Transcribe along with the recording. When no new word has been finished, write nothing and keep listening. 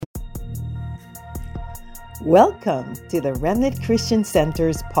Welcome to the Remnant Christian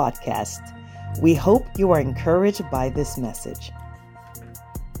Center's podcast. We hope you are encouraged by this message.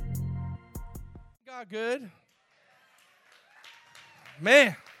 God good?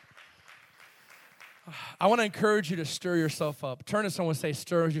 Man, I want to encourage you to stir yourself up. Turn to someone and say,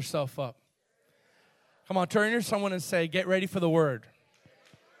 stir yourself up. Come on, turn to someone and say, get ready for the word.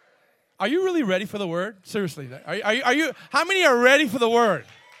 Are you really ready for the word? Seriously, are you? How many are ready for the word?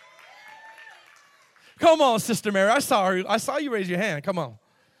 Come on, Sister Mary. I saw you raise your hand. Come on.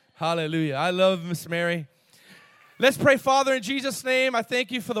 Hallelujah. I love Miss Mary. Let's pray. Father, in Jesus' name, I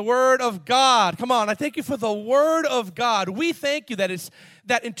thank you for the word of God. Come on. I thank you for the word of God. We thank you that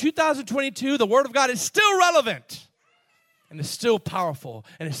in 2022, the word of God is still relevant and is still powerful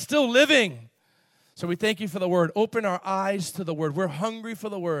and is still living. So we thank you for the word. Open our eyes to the word. We're hungry for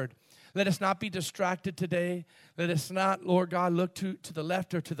the word. Let us not be distracted today. Let us not, Lord God, look to the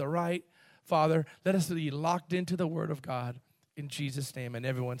left or to the right. Father, let us be locked into the word of God in Jesus' name. And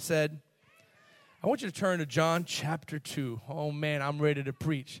everyone said, I want you to turn to John chapter 2. Oh, man, I'm ready to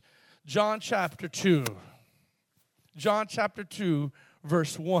preach. John chapter 2. John chapter 2,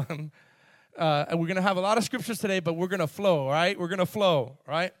 verse 1. And we're going to have a lot of scriptures today, but we're going to flow, all right? We're going to flow, all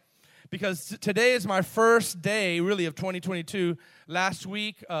right? Because today is my first day, really, of 2022. Last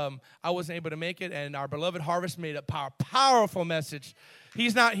week, I wasn't able to make it, and our beloved Harvest made a powerful message.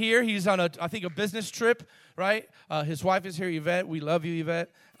 He's not here. He's on, I think, a business trip, right? His wife is here, Yvette. We love you,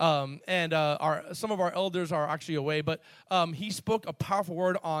 Yvette. And some of our elders are actually away. But he spoke a powerful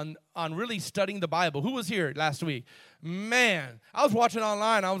word on really studying the Bible. Who was here last week? Man, I was watching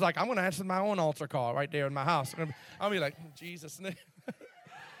online. I was like, I'm going to answer my own altar call right there in my house. I'll be like, Jesus.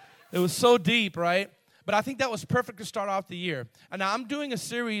 It was so deep, right? But I think that was perfect to start off the year. And now I'm doing a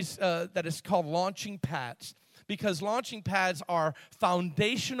series that is called Launching Pads, because launching pads are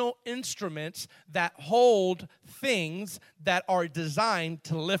foundational instruments that hold things that are designed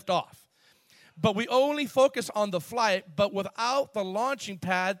to lift off. But we only focus on the flight, but without the launching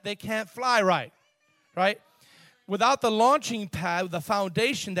pad, they can't fly right? Without the launching pad, the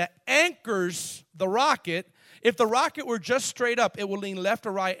foundation that anchors the rocket, if the rocket were just straight up, it would lean left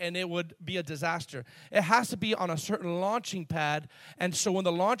or right, and it would be a disaster. It has to be on a certain launching pad, and so when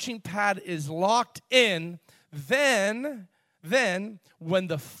the launching pad is locked in, then when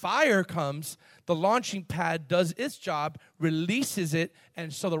the fire comes, the launching pad does its job, releases it,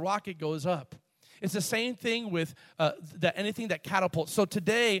 and so the rocket goes up. It's the same thing with anything that catapults. So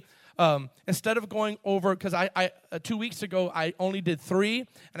today, instead of going over, because I 2 weeks ago, I only did 3,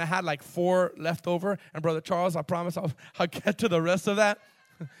 and I had like 4 left over. And Brother Charles, I promise I'll get to the rest of that.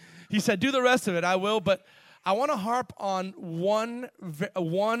 He said, do the rest of it. I will, but I want to harp on one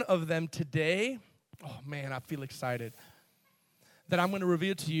of them today. Oh, man, I feel excited that I'm going to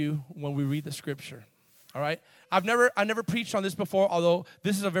reveal to you when we read the scripture. All right? I've never preached on this before, although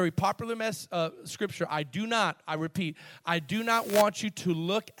this is a very popular scripture. I do not want you to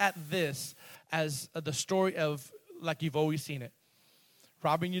look at this as the story of like you've always seen it.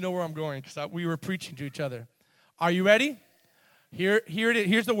 Robin, you know where I'm going because we were preaching to each other. Are you ready? Here it is.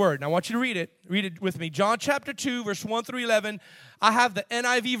 Here's the word. Now I want you to read it. Read it with me. John chapter 2, verse 1 through 11. I have the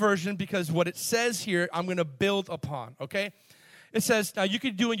NIV version because what it says here, I'm going to build upon, okay? It says, now you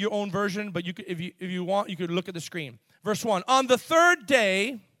could do in your own version, but you could, if you want, you could look at the screen. Verse 1, on the third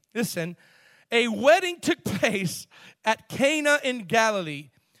day, listen, a wedding took place at Cana in Galilee.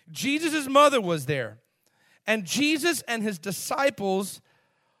 Jesus' mother was there. And Jesus and his disciples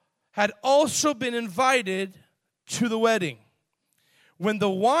had also been invited to the wedding. When the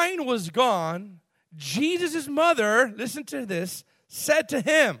wine was gone, Jesus' mother, listen to this, said to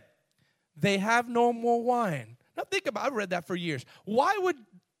him, they have no more wine. Now think about it. I've read that for years. Why would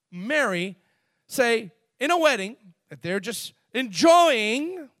Mary say in a wedding that they're just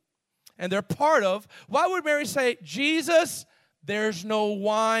enjoying and they're part of, why would Mary say, Jesus, there's no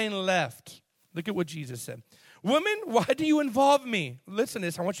wine left? Look at what Jesus said. Women, why do you involve me? Listen to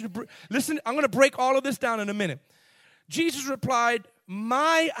this. I want you to listen. I'm going to break all of this down in a minute. Jesus replied,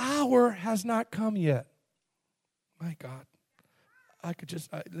 my hour has not come yet. My God. I could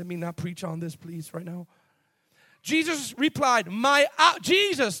just, let me not preach on this, please, right now. Jesus replied,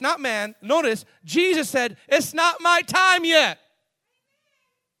 Jesus, not man. Notice, Jesus said, it's not my time yet.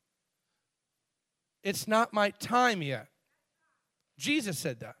 It's not my time yet. Jesus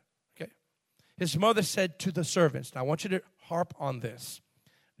said that, okay? His mother said to the servants, now I want you to harp on this.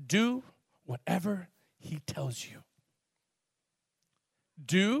 Do whatever he tells you.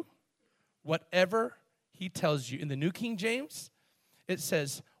 Do whatever he tells you. In the New King James, it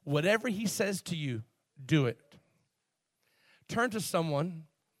says, whatever he says to you, do it. Turn to someone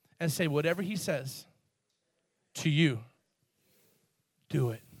and say, whatever he says, to you,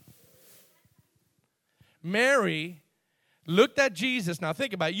 do it. Mary looked at Jesus. Now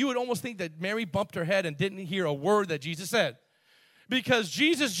think about it. You would almost think that Mary bumped her head and didn't hear a word that Jesus said. Because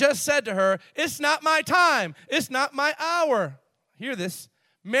Jesus just said to her, it's not my time. It's not my hour. Hear this.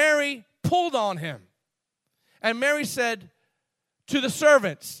 Mary pulled on him. And Mary said to the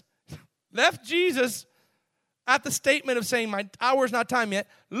servants, left Jesus at the statement of saying, my hour is not time yet,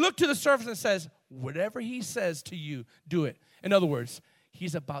 looked to the servants and says, whatever he says to you, do it. In other words,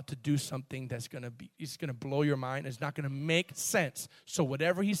 he's about to do something that's going to blow your mind. It's not going to make sense. So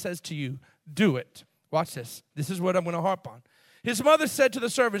whatever he says to you, do it. Watch this. This is what I'm going to harp on. His mother said to the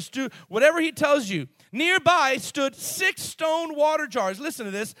servants, do whatever he tells you. Nearby stood 6 stone water jars. Listen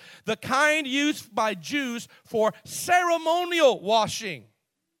to this. The kind used by Jews for ceremonial washing.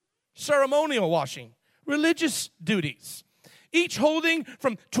 Ceremonial washing. Religious duties. Each holding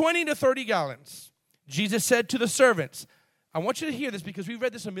from 20 to 30 gallons. Jesus said to the servants, I want you to hear this because we've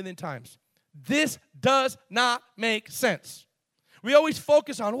read this a million times. This does not make sense. We always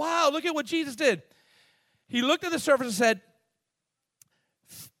focus on, wow, look at what Jesus did. He looked at the servants and said,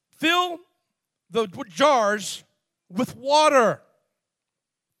 fill the jars with water.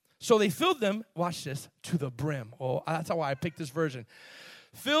 So they filled them, watch this, to the brim. Oh, that's why I picked this version.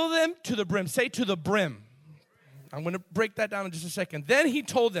 Fill them to the brim. Say to the brim. I'm going to break that down in just a second. Then he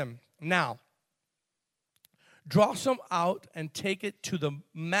told them, now, draw some out and take it to the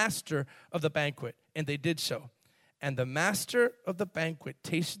master of the banquet. And they did so. And the master of the banquet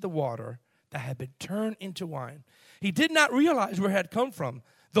tasted the water that had been turned into wine. He did not realize where it had come from,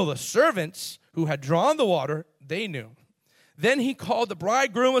 though the servants who had drawn the water, they knew. Then he called the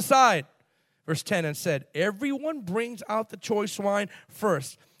bridegroom aside, verse 10, and said, everyone brings out the choice wine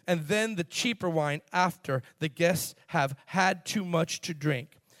first, and then the cheaper wine after the guests have had too much to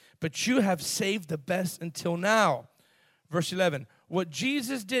drink. But you have saved the best until now. Verse 11, what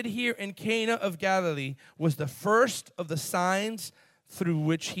Jesus did here in Cana of Galilee was the first of the signs through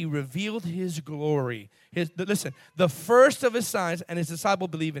which he revealed his glory. Listen, the first of his signs, and his disciples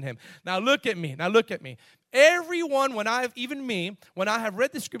believe in him. Now look at me. Everyone, when I have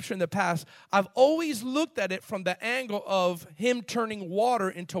read the scripture in the past, I've always looked at it from the angle of him turning water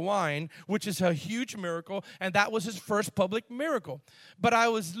into wine, which is a huge miracle, and that was his first public miracle. But I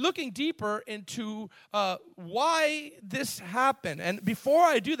was looking deeper into why this happened. And before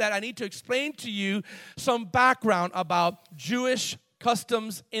I do that, I need to explain to you some background about Jewish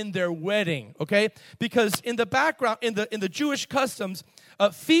customs in their wedding, okay? Because in the background, in the Jewish customs,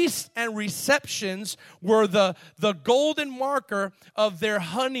 feasts and receptions were the golden marker of their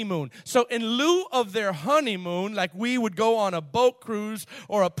honeymoon. So in lieu of their honeymoon, like we would go on a boat cruise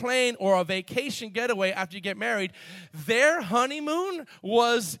or a plane or a vacation getaway after you get married, their honeymoon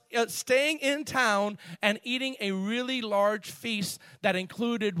was staying in town and eating a really large feast that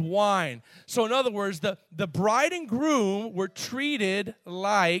included wine. So in other words, the bride and groom were treated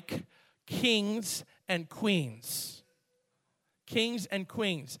like kings and queens. Kings and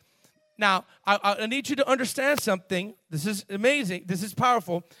queens. Now, I need you to understand something. This is amazing. This is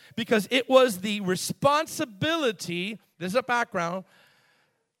powerful because it was the responsibility. There's a background.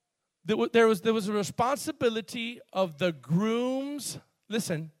 There was a responsibility of the groom's.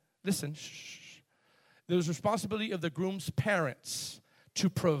 Listen. Shh. There was responsibility of the groom's parents to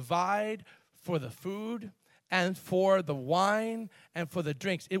provide for the food and for the wine and for the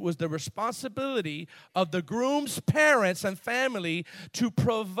drinks. It was the responsibility of the groom's parents and family to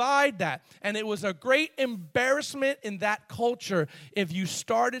provide that. And it was a great embarrassment in that culture if you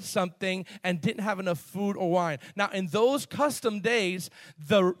started something and didn't have enough food or wine. Now, in those custom days,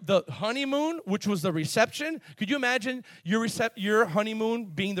 the honeymoon, which was the reception, could you imagine your honeymoon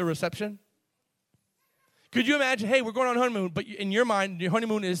being the reception? Could you imagine, hey, we're going on honeymoon, but in your mind, your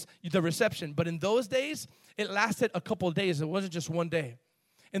honeymoon is the reception. But in those days, it lasted a couple of days. It wasn't just one day.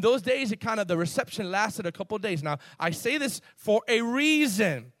 In those days, the reception lasted a couple of days. Now, I say this for a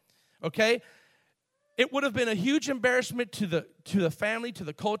reason, okay? It would have been a huge embarrassment to the family, to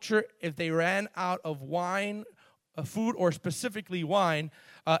the culture, if they ran out of wine, food, or specifically wine,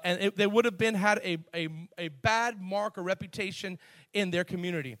 and they would have had a bad mark or reputation in their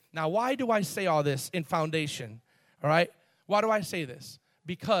community. Now, why do I say all this in foundation? All right? Why do I say this?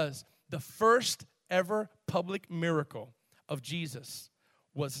 Because the first ever public miracle of Jesus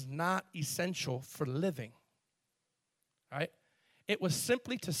was not essential for living. All right? It was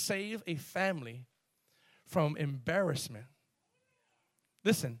simply to save a family from embarrassment.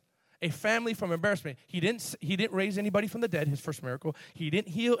 Listen, a family from embarrassment. He didn't raise anybody from the dead, his first miracle. He didn't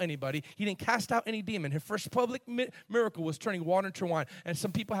heal anybody. He didn't cast out any demon. His first public miracle was turning water into wine. And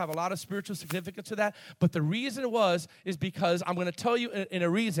some people have a lot of spiritual significance to that. But the reason is because I'm going to tell you in a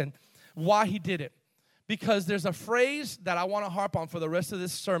reason why he did it. Because there's a phrase that I want to harp on for the rest of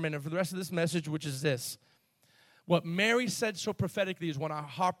this sermon and for the rest of this message, which is this. What Mary said so prophetically is what I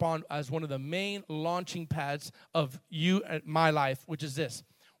harp on as one of the main launching pads of you and my life, which is this.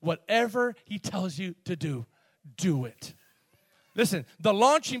 Whatever he tells you to do, do it. Listen, the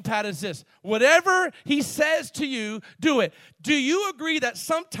launching pad is this. Whatever he says to you, do it. Do you agree that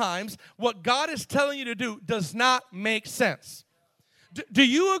sometimes what God is telling you to do does not make sense? Do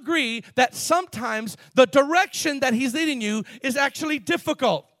you agree that sometimes the direction that he's leading you is actually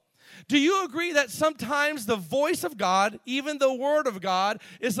difficult? Do you agree that sometimes the voice of God, even the word of God,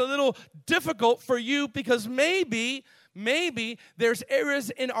 is a little difficult for you because maybe there's areas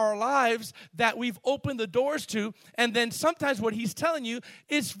in our lives that we've opened the doors to, and then sometimes what he's telling you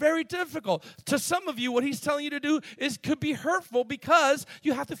is very difficult. To some of you, what he's telling you to do could be hurtful because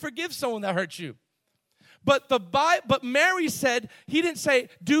you have to forgive someone that hurt you. But Mary said, he didn't say,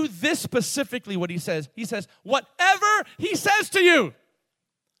 do this specifically what he says. He says, whatever he says to you,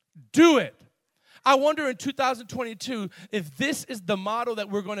 do it. I wonder in 2022 if this is the model that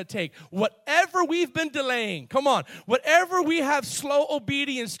we're going to take. Whatever we've been delaying, come on, whatever we have slow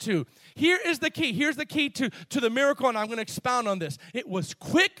obedience to, here is the key. Here's the key to the miracle, and I'm going to expound on this. It was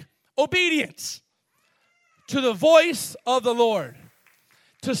quick obedience to the voice of the Lord.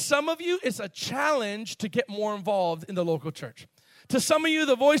 To some of you, it's a challenge to get more involved in the local church. To some of you,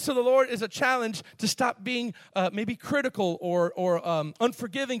 the voice of the Lord is a challenge to stop being maybe critical or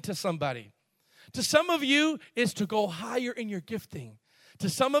unforgiving to somebody. To some of you, it's to go higher in your gifting. To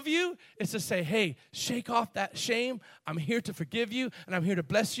some of you, it's to say, hey, shake off that shame. I'm here to forgive you, and I'm here to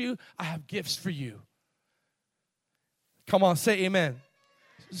bless you. I have gifts for you. Come on, say amen.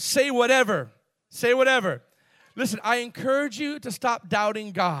 Say whatever. Say whatever. Listen, I encourage you to stop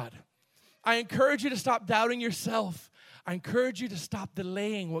doubting God. I encourage you to stop doubting yourself. I encourage you to stop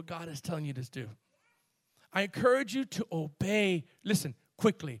delaying what God is telling you to do. I encourage you to obey. Listen,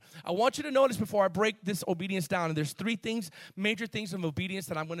 quickly. I want you to notice before I break this obedience down, and there's three things, major things of obedience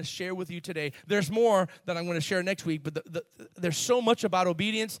that I'm going to share with you today. There's more that I'm going to share next week, but there's so much about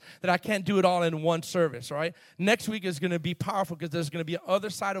obedience that I can't do it all in one service, all right? Next week is going to be powerful because there's going to be an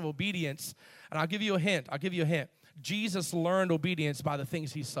other side of obedience, and I'll give you a hint. Jesus learned obedience by the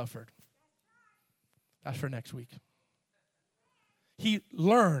things he suffered. That's for next week. He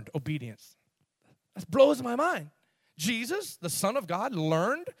learned obedience. That blows my mind. Jesus, the Son of God,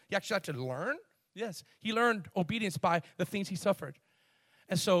 learned. He actually had to learn. Yes, he learned obedience by the things he suffered.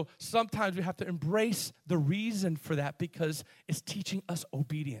 And so sometimes we have to embrace the reason for that because it's teaching us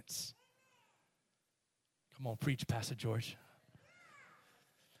obedience. Come on, preach, Pastor George.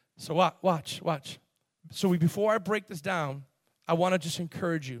 So watch. So before I break this down, I want to just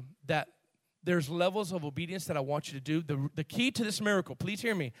encourage you that there's levels of obedience that I want you to do. The key to this miracle, please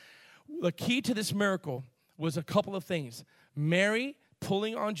hear me. The key to this miracle was a couple of things. Mary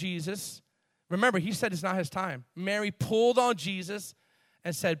pulling on Jesus. Remember, he said it's not his time. Mary pulled on Jesus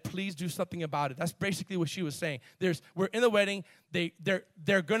and said, please do something about it. That's basically what she was saying. We're in the wedding.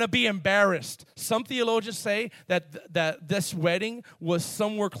 They're going to be embarrassed. Some theologians say that this wedding was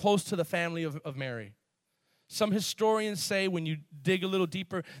somewhere close to the family of Mary. Some historians say, when you dig a little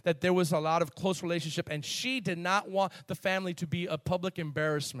deeper, that there was a lot of close relationship, and she did not want the family to be a public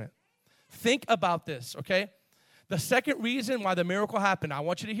embarrassment. Think about this, okay? The second reason why the miracle happened, I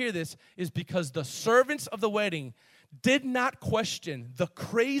want you to hear this, is because the servants of the wedding did not question the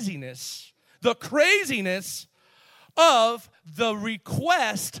craziness of the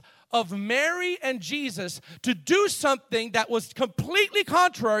request of Mary and Jesus to do something that was completely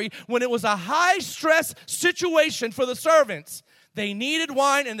contrary when it was a high-stress situation for the servants. They needed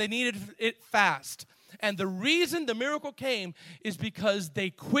wine and they needed it fast. And the reason the miracle came is because they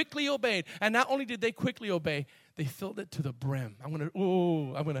quickly obeyed. And not only did they quickly obey, they filled it to the brim. I'm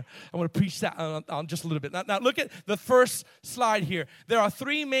gonna preach that on just a little bit. Now look at the first slide here. There are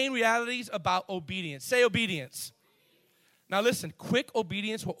three main realities about obedience. Say obedience. Now listen, quick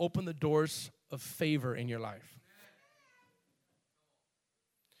obedience will open the doors of favor in your life.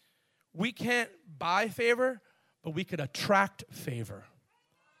 We can't buy favor, but we could attract favor.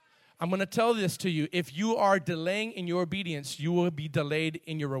 I'm going to tell this to you. If you are delaying in your obedience, you will be delayed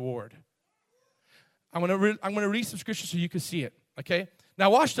in your reward. I'm going to read some scripture so you can see it, okay? Now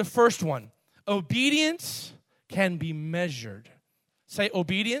watch the first one. Obedience can be measured. Say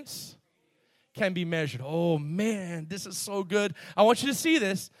obedience can be measured. Oh, man, this is so good. I want you to see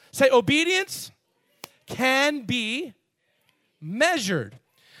this. Say, obedience can be measured.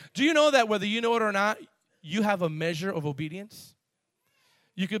 Do you know that whether you know it or not, you have a measure of obedience?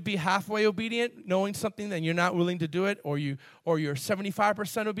 You could be halfway obedient, knowing something, then you're not willing to do it, or you're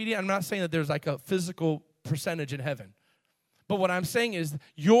 75% obedient. I'm not saying that there's like a physical percentage in heaven. But what I'm saying is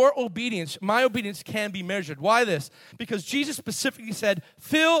your obedience, my obedience can be measured. Why this? Because Jesus specifically said,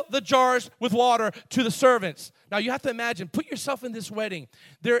 fill the jars with water to the servants. Now you have to imagine, put yourself in this wedding.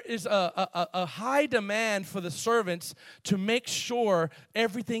 There is a high demand for the servants to make sure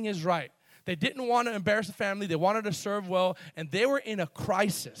everything is right. They didn't want to embarrass the family. They wanted to serve well. And they were in a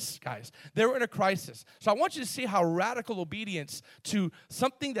crisis, guys. They were in a crisis. So I want you to see how radical obedience to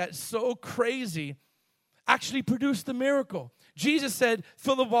something that's so crazy actually produced the miracle. Jesus said,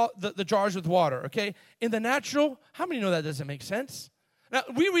 fill the jars with water, okay? In the natural, how many know that doesn't make sense? Now,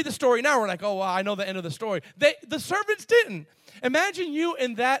 we read the story now, we're like, oh, well, I know the end of the story. The servants didn't. Imagine you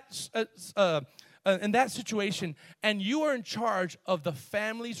in that situation, and you are in charge of the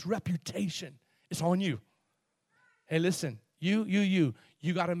family's reputation. It's on you. Hey, listen, you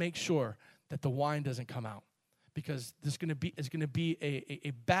got to make sure that the wine doesn't come out. Because it's going to be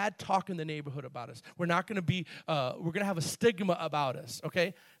a bad talk in the neighborhood about us. We're going to have a stigma about us,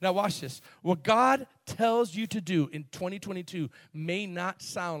 okay? Now watch this. What God tells you to do in 2022 may not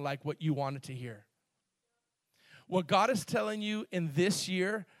sound like what you wanted to hear. What God is telling you in this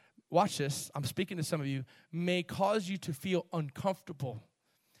year, watch this, I'm speaking to some of you, may cause you to feel uncomfortable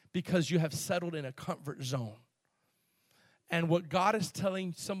because you have settled in a comfort zone. And what God is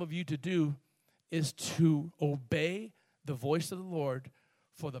telling some of you to do is to obey the voice of the Lord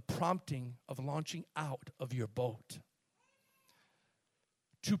for the prompting of launching out of your boat.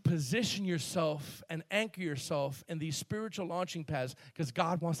 To position yourself and anchor yourself in these spiritual launching pads because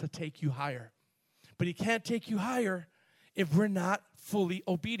God wants to take you higher. But He can't take you higher if we're not fully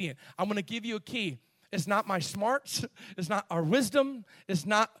obedient. I'm going to give you a key. It's not my smarts. It's not our wisdom. It's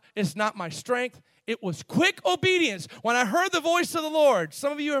not my strength. It was quick obedience. When I heard the voice of the Lord,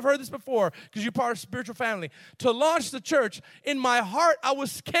 some of you have heard this before because you're part of a spiritual family, to launch the church, in my heart, I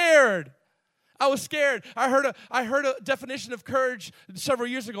was scared. I heard a definition of courage several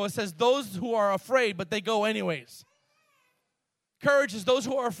years ago. It says, those who are afraid, but they go anyways. Courage is those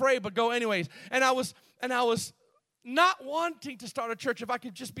who are afraid, but go anyways. And I was not wanting to start a church, if I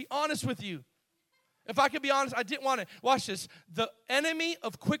could just be honest with you. If I could be honest, I didn't want it. Watch this. The enemy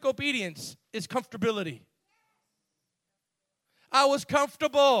of quick obedience is comfortability. I was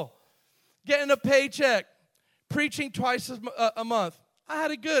comfortable getting a paycheck, preaching twice a month. I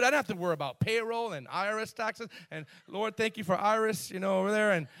had it good. I didn't have to worry about payroll and IRS taxes. And Lord, thank you for IRS, over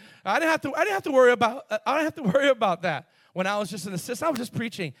there. And I didn't have to worry about that. When I was just an assistant, I was just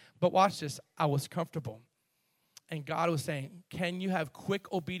preaching. But watch this. I was comfortable. And God was saying, can you have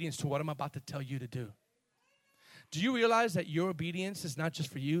quick obedience to what I'm about to tell you to do? Do you realize that your obedience is not just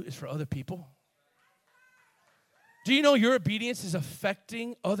for you, it's for other people? Do you know your obedience is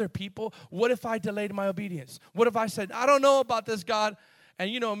affecting other people? What if I delayed my obedience? What if I said, I don't know about this, God? And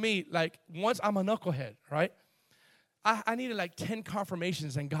you know me, like once I'm a knucklehead, right? I needed like 10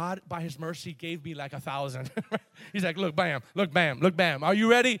 confirmations, and God, by His mercy, gave me like 1,000. He's like, look, bam, look, bam, look, bam. Are you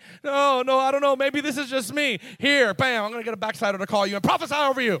ready? No, I don't know. Maybe this is just me. Here, bam, I'm going to get a backslider to call you and prophesy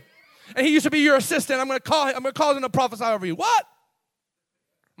over you. And he used to be your assistant. I'm going to call him to prophesy over you. What?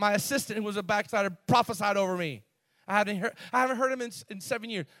 My assistant, who was a backslider, prophesied over me. I haven't heard him in 7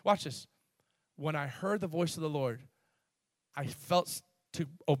 years. Watch this. When I heard the voice of the Lord, I felt to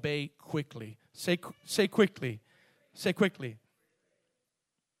obey quickly. Say quickly. Say quickly.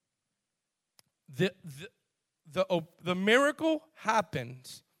 The miracle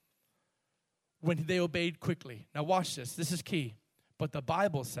happens when they obeyed quickly. Now watch this. This is key. But the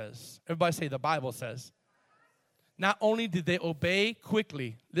Bible says, everybody say the Bible says, not only did they obey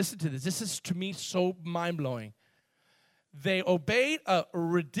quickly, listen to this. This is to me so mind-blowing. They obeyed a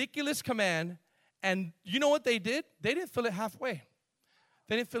ridiculous command, and you know what they did? They didn't fill it halfway.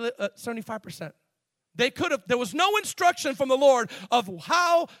 They didn't fill it 75%. They could have, there was no instruction from the Lord of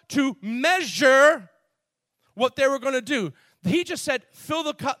how to measure what they were going to do. He just said, fill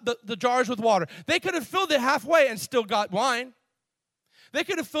the jars with water. They could have filled it halfway and still got wine. They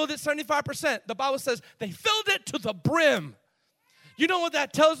could have filled it 75%. The Bible says they filled it to the brim. You know what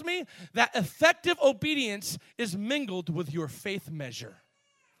that tells me? That effective obedience is mingled with your faith measure.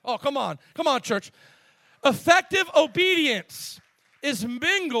 Oh, come on, church. Effective obedience is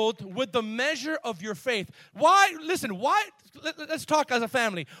mingled with the measure of your faith. Why? Listen, why? Let's talk as a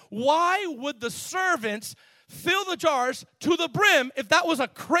family. Why would the servants fill the jars to the brim. If that was a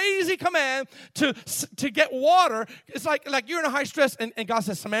crazy command to get water, it's like you're in a high stress, and God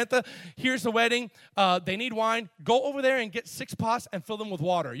says, Samantha, here's the wedding. They need wine. Go over there and get 6 pots and fill them with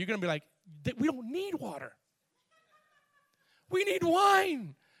water. You're going to be like, we don't need water. We need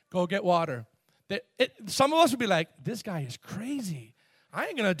wine. Go get water. Some of us would be like, this guy is crazy. I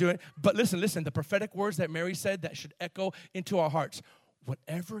ain't going to do it. But listen, the prophetic words that Mary said that should echo into our hearts.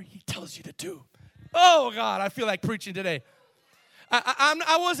 Whatever he tells you to do. Oh, God, I feel like preaching today.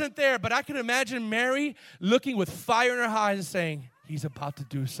 I wasn't there, but I can imagine Mary looking with fire in her eyes and saying, he's about to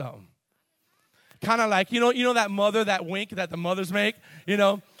do something. Kind of like, you know that mother, that wink that the mothers make,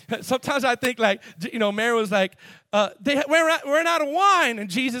 Sometimes I think Mary was like, we're out of wine. And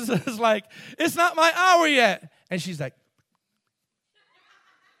Jesus is like, it's not my hour yet. And she's like,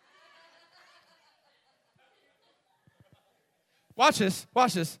 watch this.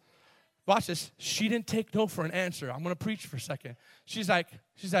 She didn't take no for an answer. I'm going to preach for a second. She's like,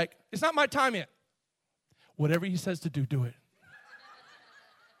 it's not my time yet. Whatever he says to do, do it.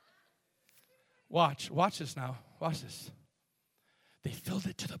 Watch this now. Watch this. They filled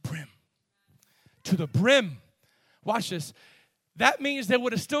it to the brim. To the brim. Watch this. That means they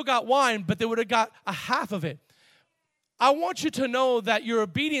would have still got wine, but they would have got a half of it. I want you to know that your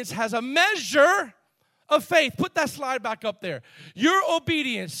obedience has a measure of faith. Put that slide back up there. Your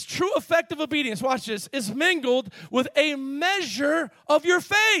obedience, true effective obedience, watch this, is mingled with a measure of your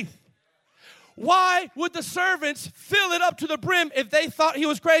faith. Why would the servants fill it up to the brim if they thought he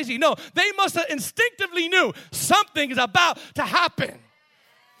was crazy? No, they must have instinctively knew something is about to happen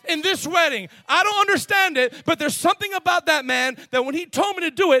in this wedding. I don't understand it, but there's something about that man that when he told me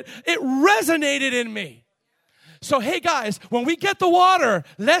to do it, it resonated in me. So, hey guys, when we get the water,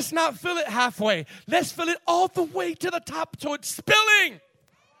 let's not fill it halfway. Let's fill it all the way to the top so it's spilling.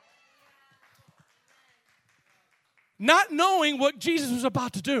 Not knowing what Jesus was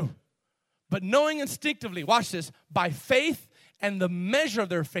about to do, but knowing instinctively, watch this, by faith and the measure of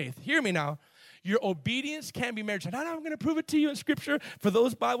their faith. Hear me now. Your obedience can be measured. I'm going to prove it to you in Scripture. For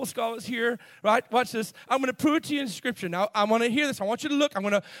those Bible scholars here, right? Watch this. I'm going to prove it to you in Scripture. Now, I want to hear this. I want you to look. I'm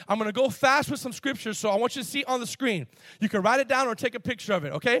going to go fast with some Scriptures, so I want you to see on the screen. You can write it down or take a picture of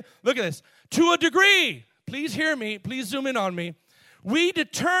it, okay? Look at this. To a degree, please hear me. Please zoom in on me. We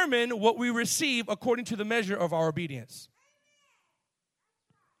determine what we receive according to the measure of our obedience.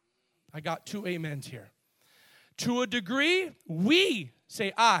 I got 2 amens here. To a degree, we,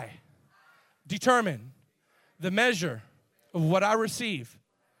 say I, determine the measure of what I receive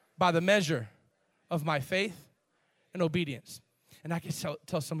by the measure of my faith and obedience. And I can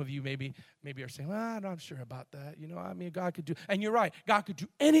tell some of you maybe are saying, well, I'm not sure about that. God could do, and you're right. God could do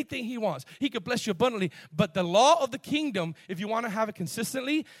anything he wants. He could bless you abundantly. But the law of the kingdom, if you want to have it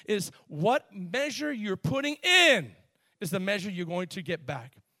consistently, is what measure you're putting in is the measure you're going to get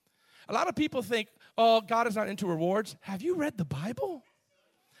back. A lot of people think, oh, God is not into rewards. Have you read the Bible?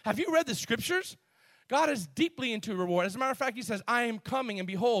 Have you read the Scriptures? God is deeply into reward. As a matter of fact, he says, I am coming, and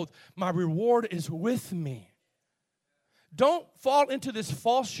behold, my reward is with me. Don't fall into this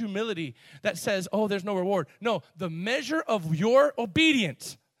false humility that says, oh, there's no reward. No, the measure of your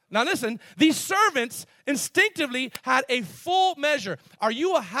obedience. Now listen, these servants instinctively had a full measure. Are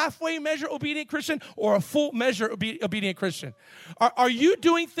you a halfway measure obedient Christian or a full measure obedient Christian? Are you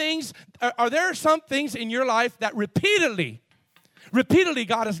doing things, are there some things in your life that repeatedly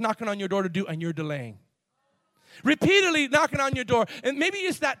God is knocking on your door to do and you're delaying? Repeatedly knocking on your door. And maybe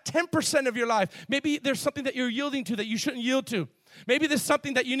it's that 10% of your life. Maybe there's something that you're yielding to that you shouldn't yield to. Maybe there's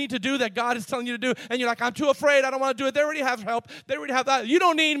something that you need to do that God is telling you to do, and you're like, I'm too afraid. I don't want to do it. They already have help. They already have that. You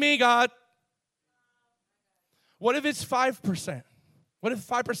don't need me, God. What if it's 5%? What if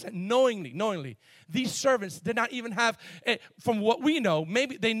 5% knowingly, these servants did not even have, from what we know,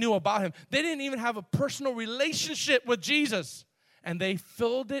 maybe they knew about him. They didn't even have a personal relationship with Jesus, and they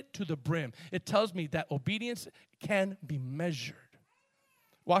filled it to the brim. It tells me that obedience can be measured.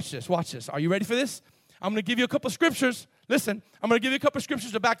 Watch this. Are you ready for this? I'm going to give you a couple of scriptures. Listen, I'm going to give you a couple of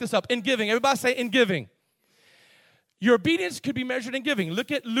scriptures to back this up. In giving. Everybody say in giving. Your obedience could be measured in giving.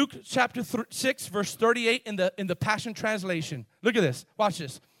 Look at Luke chapter 6, verse 38 in the Passion Translation. Look at this. Watch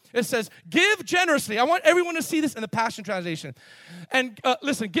this. It says, give generously. I want everyone to see this in the Passion Translation. And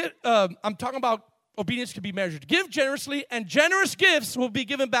listen, I'm talking about obedience can be measured. Give generously, and generous gifts will be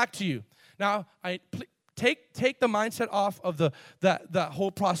given back to you. Now, Take the mindset off of the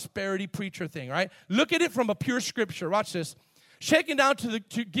whole prosperity preacher thing, right? Look at it from a pure scripture. Watch this. Shaken down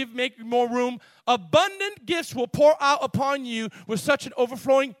make more room. Abundant gifts will pour out upon you with such an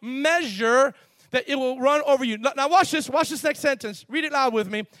overflowing measure that it will run over you. Now watch this. Watch this next sentence. Read it loud with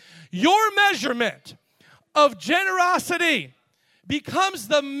me. Your measurement of generosity becomes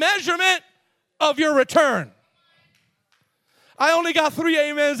the measurement of your return. I only got 3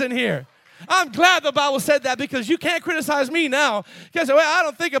 amens in here. I'm glad the Bible said that because you can't criticize me now. You can't say, well, I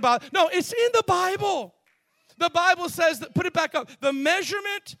don't think about it. No, it's in the Bible. The Bible says, that, put it back up, the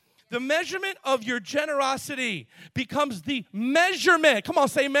measurement of your generosity becomes the measurement. Come on,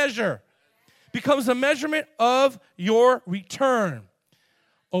 say measure. Becomes the measurement of your return.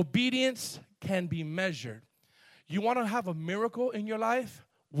 Obedience can be measured. You want to have a miracle in your life?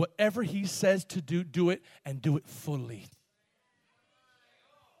 Whatever he says to do, do it and do it fully.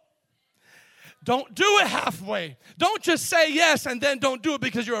 Don't do it halfway. Don't just say yes and then don't do it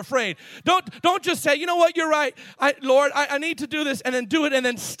because you're afraid. Don't just say, you know what, you're right. Lord, I need to do this and then do it and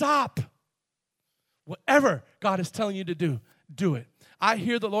then stop. Whatever God is telling you to do, do it. I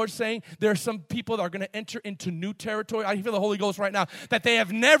hear the Lord saying there are some people that are going to enter into new territory. I feel the Holy Ghost right now that they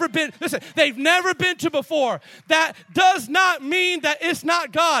have never been, listen, they've never been to before. That does not mean that it's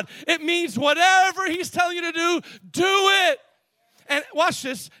not God. It means whatever he's telling you to do it. And watch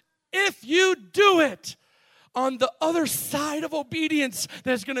this. If you do it, on the other side of obedience,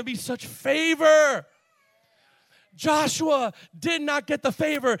 there's going to be such favor. Joshua did not get the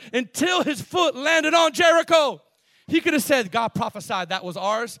favor until his foot landed on Jericho. He could have said, God prophesied that was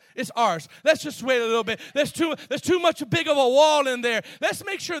ours. It's ours. Let's just wait a little bit. There's too much big of a wall in there. Let's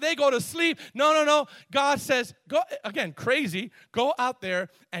make sure they go to sleep. No. God says, go again, crazy. Go out there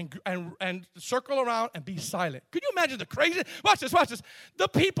and circle around and be silent. Could you imagine the crazy? Watch this. The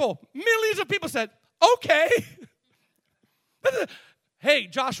people, millions of people said, okay. Hey,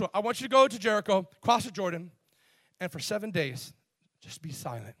 Joshua, I want you to go to Jericho, cross the Jordan, and for 7 days, just be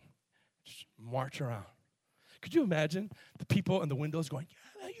silent. Just march around. Could you imagine the people in the windows going,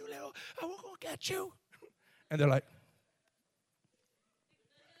 yeah, you little, I will go get you. And they're like,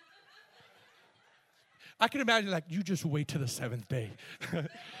 I can imagine like, you just wait till the 7th day.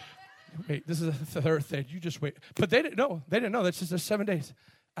 Wait, this is the 3rd day. You just wait. But they didn't know. That's just 7 days.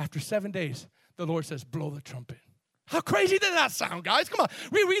 After 7 days, the Lord says, blow the trumpet. How crazy did that sound, guys? Come on.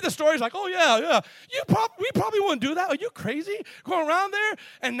 We read the stories like, oh, yeah. We probably wouldn't do that. Are you crazy? Going around there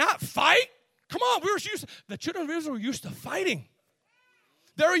and not fight? Come on, the children of Israel were used to fighting.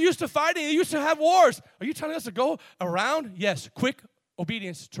 They were used to fighting. They used to have wars. Are you telling us to go around? Yes, quick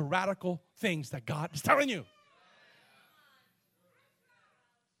obedience to radical things that God is telling you.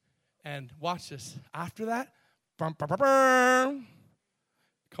 And watch this. After that, come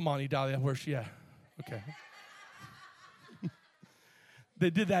on, Idalia, where's she at? Okay. They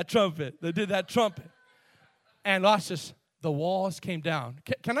did that trumpet. And watch this. The walls came down.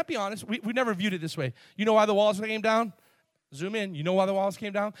 Can I be honest? We never viewed it this way. You know why the walls came down? Zoom in. You know why the walls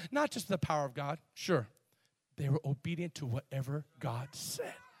came down? Not just the power of God. Sure. They were obedient to whatever God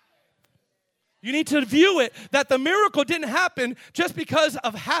said. You need to view it that the miracle didn't happen just because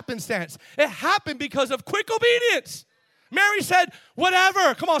of happenstance. It happened because of quick obedience. Mary said,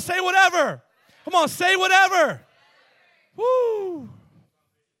 whatever. Come on, say whatever. Come on, say whatever. Woo.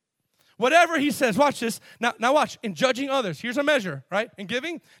 Whatever he says, watch this. Now watch, in judging others, here's a measure, right? In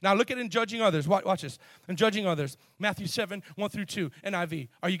giving, now look at in judging others. Watch this. In judging others, Matthew 7, 1-2, NIV.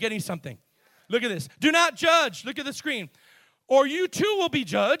 Are you getting something? Look at this. Do not judge. Look at the screen. Or you too will be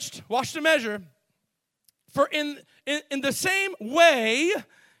judged. Watch the measure. For in the same way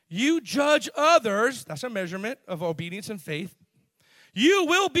you judge others, that's a measurement of obedience and faith, you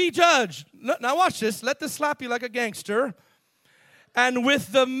will be judged. Now watch this. Let this slap you like a gangster. And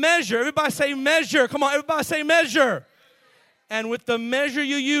with the measure, everybody say measure. Come on, everybody say measure. And with the measure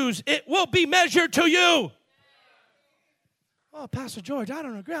you use, it will be measured to you. Oh, Pastor George, I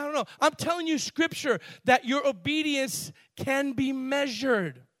don't agree. I don't know. I'm telling you scripture that your obedience can be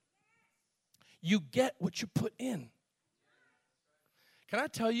measured. You get what you put in. Can I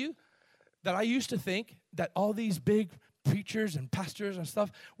tell you that I used to think that all these big preachers and pastors and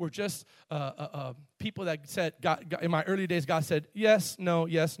stuff were just people that said, God, in my early days, God said, yes, no,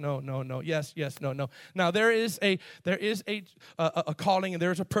 yes, no, no, no, yes, yes, no, no. Now, there is a calling and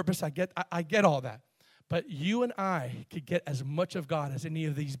there's a purpose. I get all that. But you and I could get as much of God as any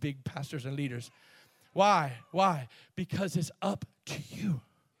of these big pastors and leaders. Why? Because it's up to you.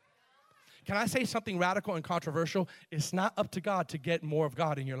 Can I say something radical and controversial? It's not up to God to get more of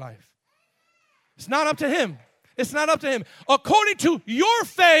God in your life. It's not up to Him. It's not up to Him. According to your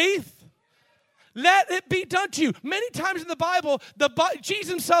faith, let it be done to you. Many times in the Bible, Jesus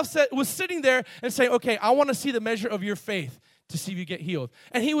Himself was sitting there and saying, okay, I want to see the measure of your faith to see if you get healed.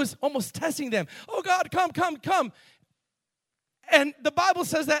 And He was almost testing them. Oh, God, come. And the Bible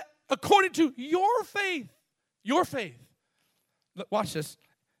says that according to your faith, look, watch this.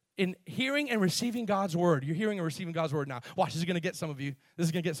 in hearing and receiving God's word. You're hearing and receiving God's word now. Watch, this is going to get some of you. This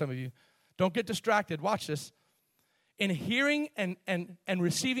is going to get some of you. Don't get distracted. Watch this. In hearing and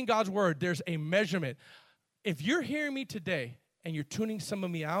receiving God's word, there's a measurement. If you're hearing me today and you're tuning some of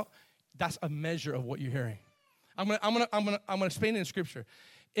me out, that's a measure of what you're hearing. I'm gonna explain it in Scripture.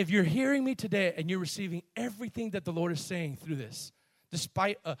 If you're hearing me today and you're receiving everything that the Lord is saying through this,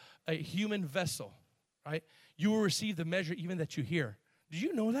 despite a human vessel, right, you will receive the measure even that you hear. Did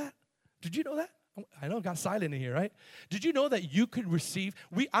you know that? Did you know that? I know it got silent in here, right? Did you know that you could receive?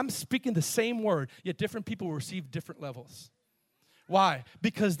 I'm speaking the same word, yet different people will receive different levels. Why?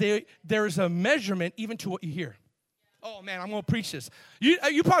 Because there is a measurement even to what you hear. Oh, man, I'm going to preach this.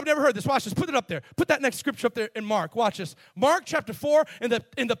 You probably never heard this. Watch this. Put it up there. Put that next scripture up there in Mark. Watch this. Mark chapter 4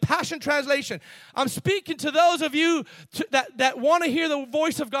 in the Passion Translation. I'm speaking to those of you that want to hear the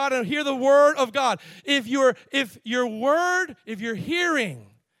voice of God and hear the word of God. If your hearing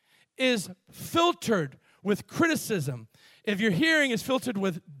is filtered with criticism, if your hearing is filtered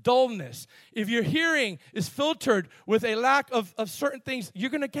with dullness, if your hearing is filtered with a lack of certain things,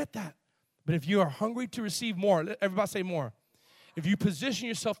 you're going to get that. But if you are hungry to receive more, everybody say more. If you position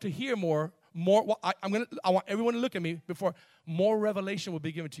yourself to hear more, I want everyone to look at me before more revelation will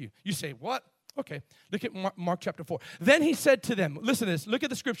be given to you. You say, what? Okay, look at Mark chapter 4. Then he said to them, listen to this, look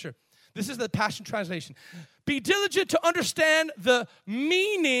at the scripture. This is the Passion Translation. Be diligent to understand the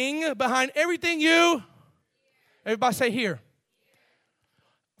meaning behind everything you, everybody say here.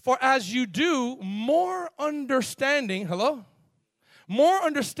 For as you do, more understanding, hello? More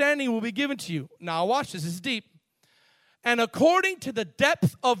understanding will be given to you. Now watch this, it's deep. And according to the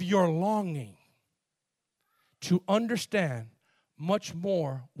depth of your longing to understand, much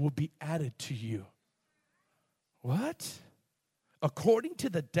more will be added to you. What? According to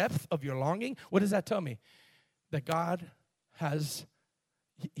the depth of your longing? What does that tell me? That God has,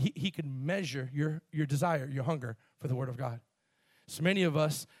 He can measure your desire, your hunger for the Word of God. So many of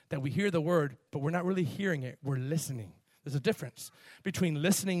us that we hear the Word, but we're not really hearing it, we're listening. There's a difference between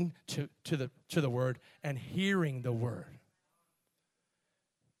listening to the Word and hearing the Word.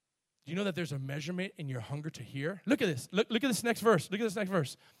 Do you know that there's a measurement in your hunger to hear? Look at this. Look at this next verse. Look at this next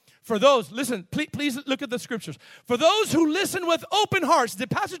verse. For those, listen, please look at the scriptures. For those who listen with open hearts. Did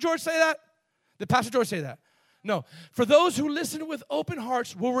Pastor George say that? Did Pastor George say that? No. For those who listen with open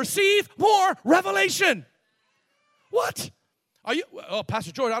hearts will receive more revelation. What? Oh,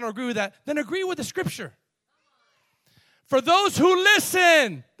 Pastor George, I don't agree with that. Then agree with the scripture. For those who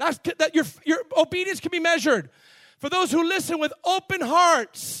listen, that your obedience can be measured. For those who listen with open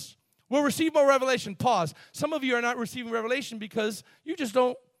hearts will receive more revelation. Pause. Some of you are not receiving revelation because you just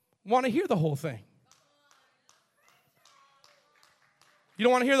don't want to hear the whole thing. You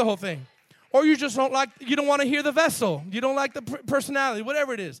don't want to hear the whole thing. Or you just don't want to hear the vessel. You don't like the personality,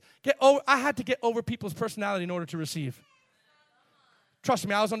 whatever it is. I had to get over people's personality in order to receive. Trust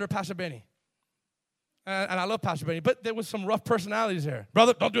me, I was under Pastor Benny. And I love Pastor Benny, but there was some rough personalities there.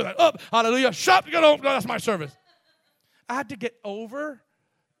 Brother, don't do that. Up, hallelujah. Shut, no, that's my service. I had to get over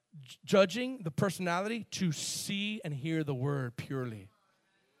judging the personality to see and hear the word purely.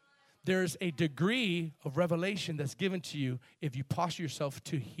 There's a degree of revelation that's given to you if you posture yourself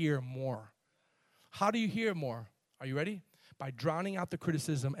to hear more. How do you hear more? Are you ready? By drowning out the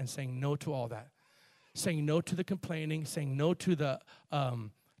criticism and saying no to all that. Saying no to the complaining, saying no to the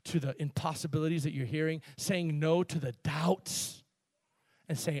impossibilities that you're hearing, saying no to the doubts,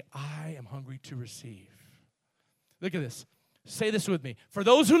 and saying, I am hungry to receive. Look at this. Say this with me. For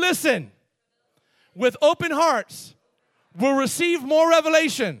those who listen with open hearts will receive more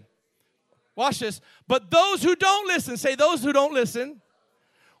revelation. Watch this. But those who don't listen, say those who don't listen,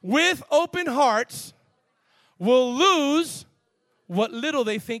 with open hearts will lose what little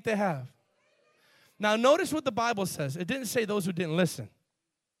they think they have. Now notice what the Bible says. It didn't say those who didn't listen.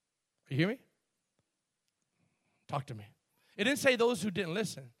 You hear me? Talk to me. It didn't say those who didn't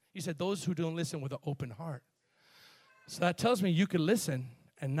listen. He said those who don't listen with an open heart. So that tells me you could listen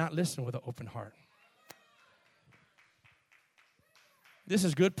and not listen with an open heart. This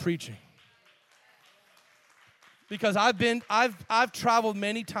is good preaching. Because I've traveled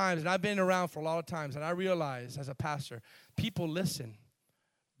many times and I've been around for a lot of times, and I realize as a pastor, people listen,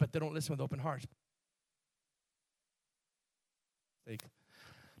 but they don't listen with open hearts.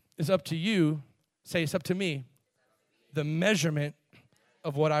 It's up to you. Say it's up to me. The measurement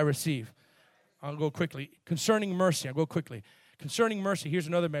of what I receive. I'll go quickly. Concerning mercy, I'll go quickly. Concerning mercy, here's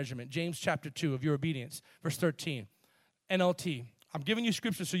another measurement. James chapter 2 of your obedience, verse 13. NLT. I'm giving you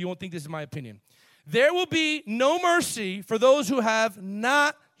scripture so you won't think this is my opinion. There will be no mercy for those who have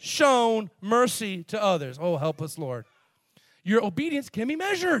not shown mercy to others. Oh, help us, Lord. Your obedience can be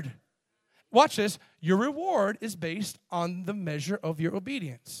measured. watch this, your reward is based on the measure of your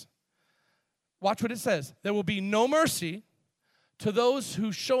obedience. Watch what it says. There will be no mercy to those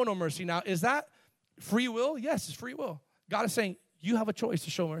who show no mercy. Now, is that free will? Yes, it's free will. God is saying you have a choice to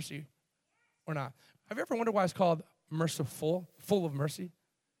show mercy or not. Have you ever wondered why it's called merciful, full of mercy?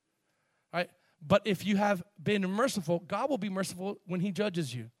 Right? But if you have been merciful, God will be merciful when he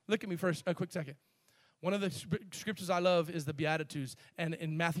judges you. Look at me for a quick second. One of the scriptures I love is the Beatitudes. And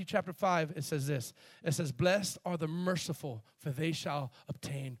in Matthew chapter 5, it says this. It says, blessed are the merciful, for they shall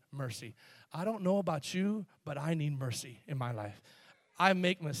obtain mercy. I don't know about you, but I need mercy in my life. I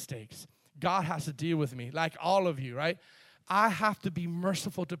make mistakes. God has to deal with me, like all of you, right? I have to be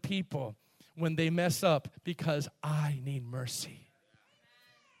merciful to people when they mess up because I need mercy.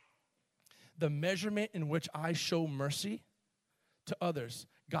 The measurement in which I show mercy to others,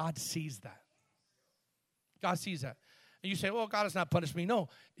 God sees that. God sees that. And you say, well, God has not punished me. No.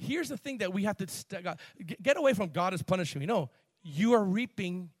 Here's the thing that we have to get away from God is punishing me. No. You are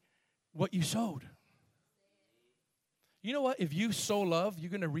reaping what you sowed. You know what? If you sow love, you're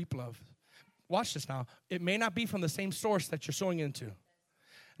going to reap love. Watch this now. It may not be from the same source that you're sowing into.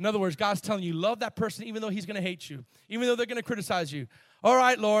 In other words, God's telling you, love that person even though he's going to hate you, even though they're going to criticize you. All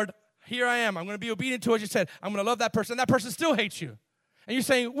right, Lord, here I am. I'm going to be obedient to what you said. I'm going to love that person. That person still hates you. And you're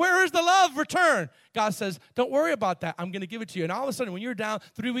saying, where is the love return? God says, don't worry about that. I'm going to give it to you. And all of a sudden, when you're down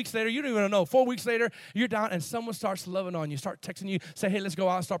 3 weeks later, you don't even know, 4 weeks later, you're down and someone starts loving on you, start texting you, say, hey, let's go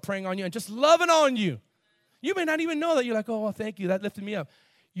out and start praying on you and just loving on you. You may not even know that. You're like, oh, well, thank you. That lifted me up.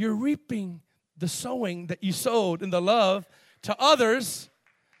 You're reaping the sowing that you sowed in the love to others.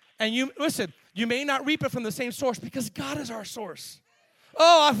 And you, listen, you may not reap it from the same source because God is our source.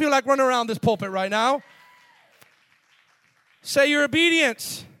 Oh, I feel like running around this pulpit right now. Say your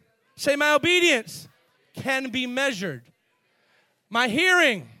obedience. Say my obedience can be measured. My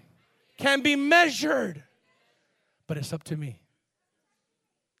hearing can be measured. But it's up to me.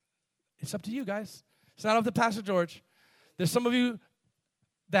 It's up to you guys. It's not up to Pastor George. There's some of you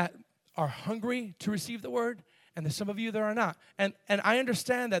that are hungry to receive the word, and there's some of you that are not. And I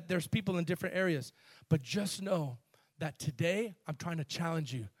understand that there's people in different areas. But just know that today I'm trying to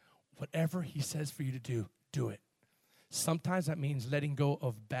challenge you. Whatever he says for you to do, do it. Sometimes that means letting go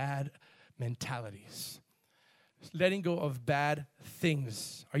of bad mentalities. Letting go of bad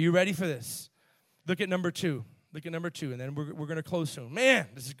things. Are you ready for this? Look at number 2. Look at number 2, and then we're going to close soon. Man,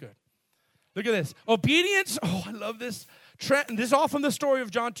 this is good. Look at this. Obedience. Oh, I love this. This is all from the story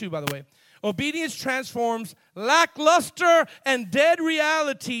of John 2, by the way. Obedience transforms lackluster and dead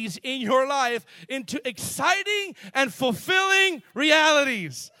realities in your life into exciting and fulfilling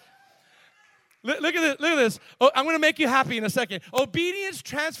realities. Look at this. Oh, I'm going to make you happy in a second. Obedience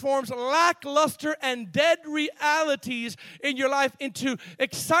transforms lackluster and dead realities in your life into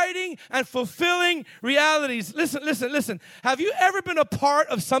exciting and fulfilling realities. Listen. Have you ever been a part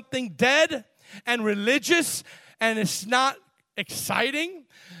of something dead and religious and it's not exciting?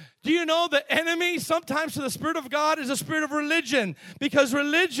 Do you know the enemy sometimes to the Spirit of God is a spirit of religion? Because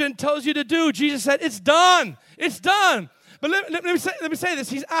religion tells you to do. Jesus said, it's done. It's done. But let me say this.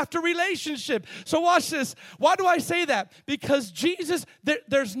 He's after relationship. So watch this. Why do I say that? Because Jesus,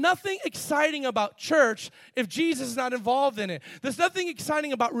 there's nothing exciting about church if Jesus is not involved in it. There's nothing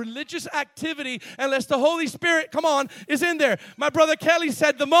exciting about religious activity unless the Holy Spirit, come on, is in there. My brother Kelly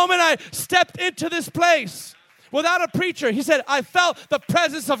said, the moment I stepped into this place without a preacher, he said, I felt the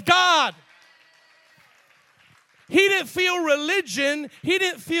presence of God. He didn't feel religion. He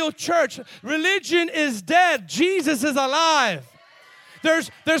didn't feel church. Religion is dead. Jesus is alive.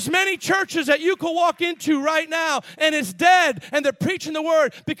 There's many churches that you could walk into right now, and it's dead, and they're preaching the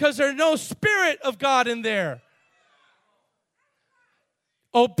word because there's no Spirit of God in there.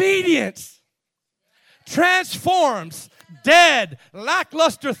 Obedience transforms dead,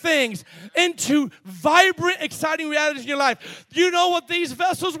 lackluster things into vibrant, exciting realities in your life. You know what these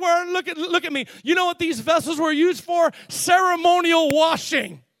vessels were? Look at me. You know what these vessels were used for? Ceremonial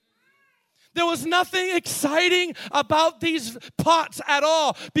washing. There was nothing exciting about these pots at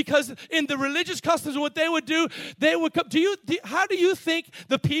all because in the religious customs, what they would do, they would come. How do you think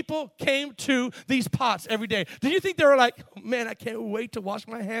the people came to these pots every day? Do you think they were like, oh, man, I can't wait to wash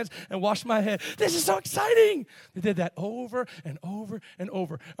my hands and wash my head. This is so exciting. They did that over and over and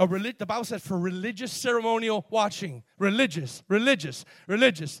over. The Bible says for religious ceremonial washing. Religious.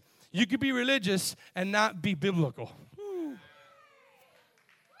 You could be religious and not be biblical.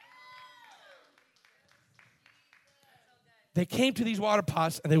 They came to these water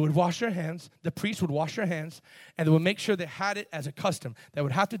pots, and they would wash their hands. The priest would wash their hands, and they would make sure they had it as a custom. They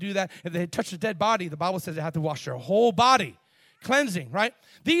would have to do that. If they had touched a dead body, the Bible says they had to wash their whole body. cleansing, right?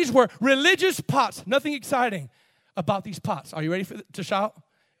 These were religious pots. Nothing exciting about these pots. Are you ready to shout?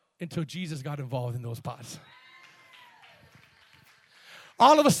 Until Jesus got involved in those pots.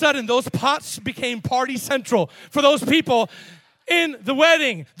 All of a sudden, those pots became party central for those people in the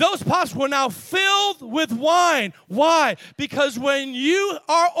wedding. Those pots were now filled with wine. Why? Because when you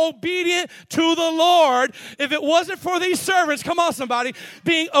are obedient to the Lord, if it wasn't for these servants, come on somebody,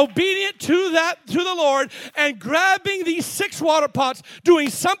 being obedient to the Lord and grabbing these 6 water pots, doing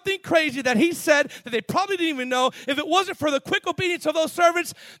something crazy that he said that they probably didn't even know, if it wasn't for the quick obedience of those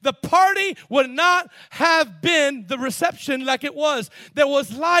servants, the party would not have been the reception like it was. There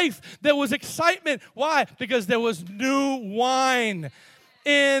was life. There was excitement. Why? Because there was new wine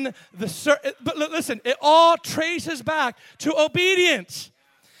in the but listen, it all traces back to obedience.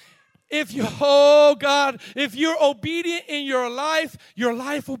 If you're obedient in your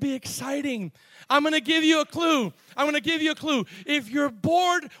life will be exciting. I'm going to give you a clue. If you're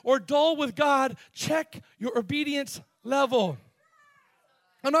bored or dull with God, check your obedience level.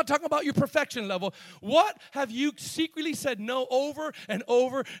 I'm not talking about your perfection level. What have you secretly said no over and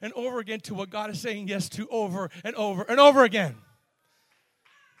over and over again to what God is saying yes to over and over and over again?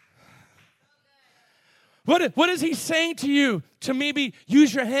 What is he saying to you to maybe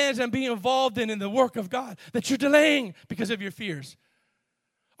use your hands and be involved in the work of God that you're delaying because of your fears?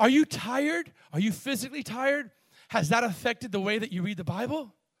 Are you tired? Are you physically tired? Has that affected the way that you read the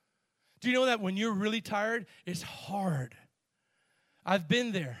Bible? Do you know that when you're really tired, it's hard? I've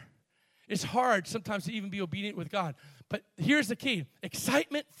been there. It's hard sometimes to even be obedient with God. But here's the key.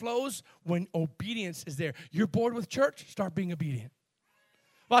 Excitement flows when obedience is there. You're bored with church? Start being obedient.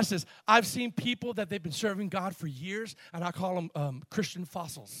 Watch this. I've seen people that they've been serving God for years, and I call them Christian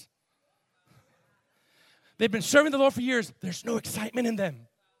fossils. They've been serving the Lord for years. There's no excitement in them.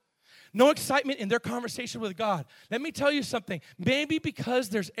 No excitement in their conversation with God. Let me tell you something. Maybe because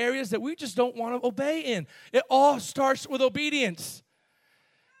there's areas that we just don't want to obey in. It all starts with obedience.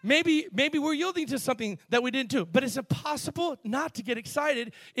 Maybe we're yielding to something that we didn't do. But it's impossible not to get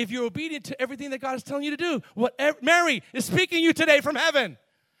excited if you're obedient to everything that God is telling you to do. Mary is speaking to you today from heaven.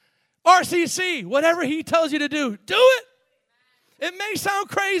 RCC, whatever he tells you to do, do it. It may sound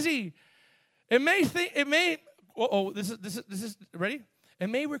crazy. This is ready? It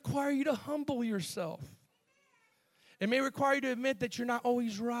may require you to humble yourself. It may require you to admit that you're not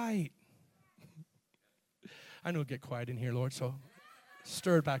always right. I know it'll get quiet in here, Lord, so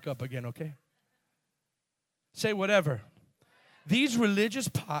stir it back up again, okay? Say whatever. These religious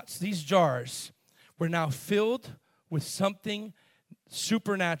pots, these jars, were now filled with something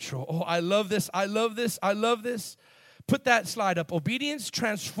supernatural. Oh, I love this. Put that slide up. Obedience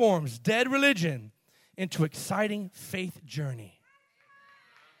transforms dead religion into exciting faith journey.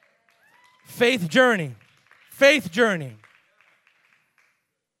 Faith journey. I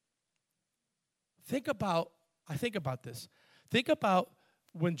think about this. Think about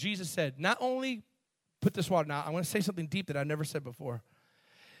when Jesus said, not only put this water. Now, I want to say something deep that I never said before.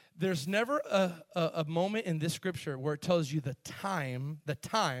 There's never a moment in this scripture where it tells you the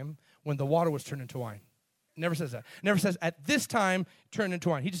time when the water was turned into wine. It never says that. It never says at this time turn into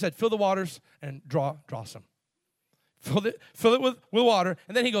wine. He just said fill the waters and draw some. Fill it with water.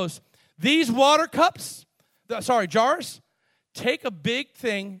 And then he goes, these jars, take a big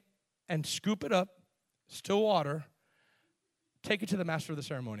thing and scoop it up, still water, take it to the master of the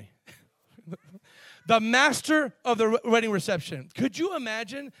ceremony. The master of the wedding reception. Could you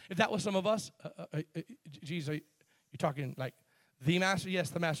imagine if that was some of us? Geez, are you talking like the master? Yes,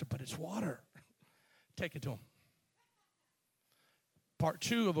 the master, but it's water. Take it to him. Part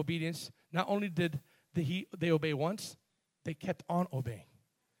 2 of obedience, not only did they obey once, they kept on obeying.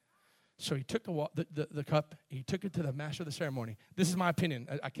 So he took the cup, he took it to the master of the ceremony. This is my opinion.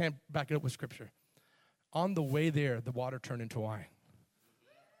 I can't back it up with scripture. On the way there, the water turned into wine.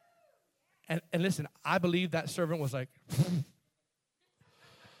 And listen, I believe that servant was like,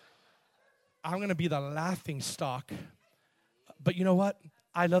 I'm going to be the laughing stock. But you know what?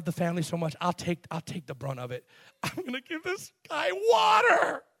 I love the family so much. I'll take the brunt of it. I'm going to give this guy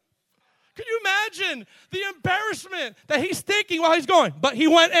water. Can you imagine the embarrassment that he's thinking while he's going? But he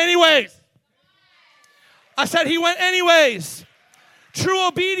went anyways. I said he went anyways. True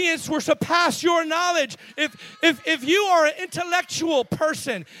obedience will surpass your knowledge. If you are an intellectual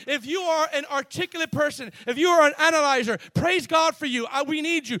person, if you are an articulate person, if you are an analyzer, praise God for you. We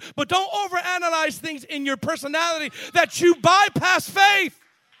need you. But don't overanalyze things in your personality that you bypass faith.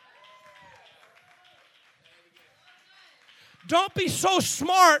 Don't be so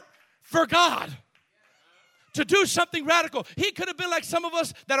smart for God. to do something radical. He could have been like some of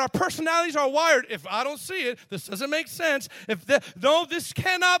us that our personalities are wired. If I don't see it, this doesn't make sense. No, this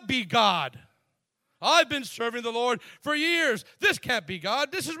cannot be God. I've been serving the Lord for years. This can't be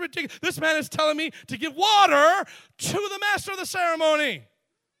God. This is ridiculous. This man is telling me to give water to the master of the ceremony.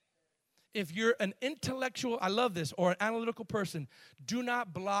 If you're an intellectual, I love this, or an analytical person, do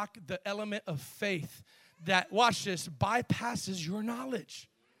not block the element of faith that, watch this, bypasses your knowledge.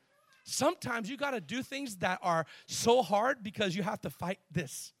 Sometimes you got to do things that are so hard because you have to fight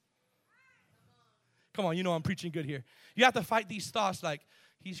this. Come on, you know I'm preaching good here. You have to fight these thoughts like,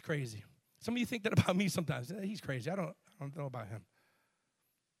 he's crazy. Some of you think that about me sometimes. He's crazy. I don't know about him.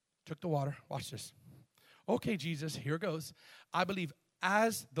 Took the water. Watch this. Okay, Jesus, here it goes. I believe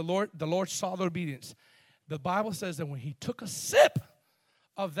as the Lord saw the obedience, the Bible says that when he took a sip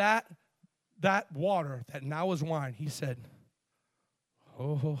of that water that now is wine, he said,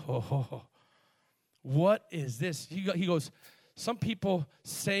 oh, what is this? He goes, some people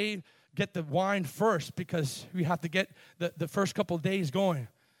say get the wine first because we have to get the first couple of days going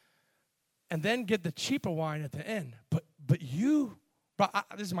and then get the cheaper wine at the end. But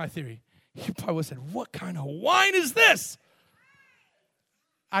this is my theory. You probably would have said, what kind of wine is this?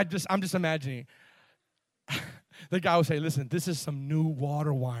 I'm just imagining. The guy would say, listen, this is some new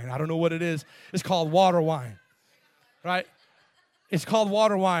water wine. I don't know what it is. It's called water wine, right? It's called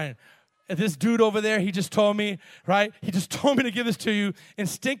water wine. And this dude over there, he just told me, right? He just told me to give this to you.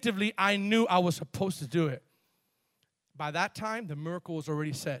 Instinctively, I knew I was supposed to do it. By that time, the miracle was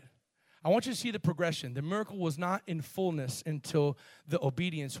already set. I want you to see the progression. The miracle was not in fullness until the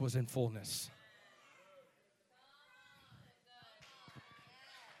obedience was in fullness.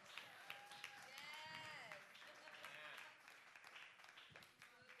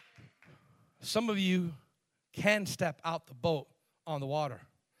 Some of you can step out the boat on the water,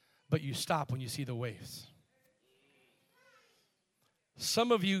 but you stop when you see the waves.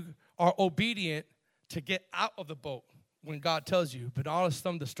 Some of you are obedient to get out of the boat when God tells you, but all of a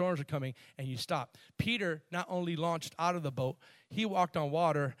sudden the storms are coming and you stop. Peter not only launched out of the boat, he walked on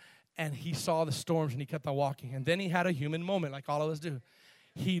water and he saw the storms and he kept on walking. And then he had a human moment like all of us do.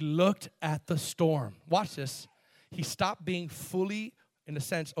 He looked at the storm. Watch this. He stopped being fully, in a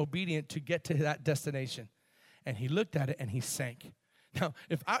sense, obedient to get to that destination. And he looked at it and he sank. Now,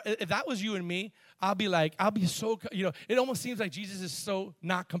 if that was you and me, I'll be so, it almost seems like Jesus is so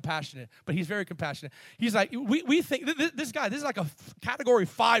not compassionate, but he's very compassionate. He's like, we think, this is like a category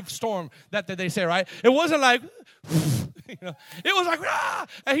 5 storm that they say, right? It wasn't like, it was like, ah,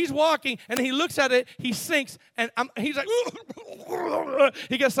 and he's walking, and he looks at it, he sinks, and he's like,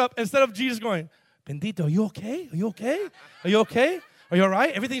 he gets up, instead of Jesus going, Bendito, are you okay? Are you okay? Are you okay? Are you all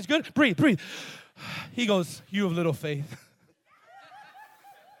right? Everything's good? Breathe. He goes, you have little faith.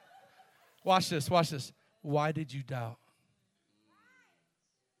 Watch this. Why did you doubt?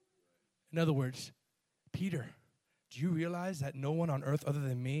 In other words, Peter, do you realize that no one on earth other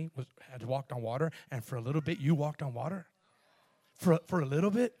than me had walked on water, and for a little bit you walked on water? For a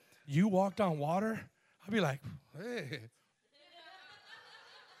little bit you walked on water? I'll be like, hey.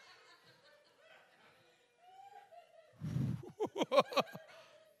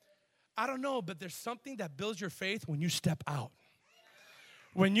 I don't know, but there's something that builds your faith when you step out.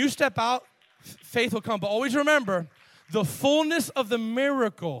 When you step out, faith will come. But always remember, the fullness of the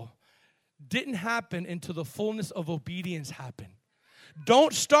miracle didn't happen until the fullness of obedience happened.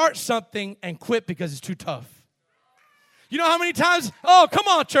 Don't start something and quit because it's too tough. You know how many times? Oh, come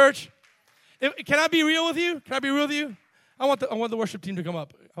on, church. Can I be real with you? I want the worship team to come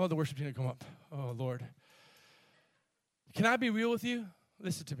up. Oh, Lord. Can I be real with you?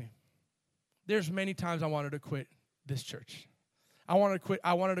 Listen to me. There's many times I wanted to quit this church. I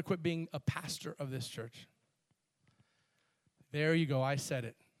wanted to quit being a pastor of this church. There you go. I said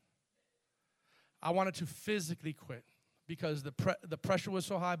it. I wanted to physically quit because the pressure was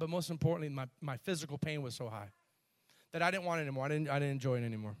so high, but most importantly, my physical pain was so high that I didn't want it anymore. I didn't enjoy it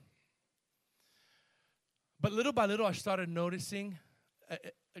anymore. But little by little, I started noticing,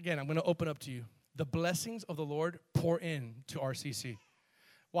 again, I'm going to open up to you, the blessings of the Lord pour in to RCC.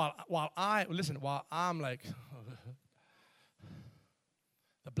 While I'm like,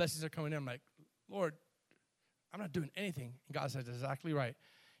 the blessings are coming in. I'm like, Lord, I'm not doing anything. And God says, exactly right.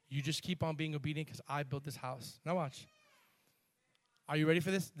 You just keep on being obedient because I built this house. Now watch. Are you ready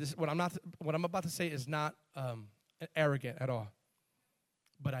for this? What I'm about to say is not arrogant at all.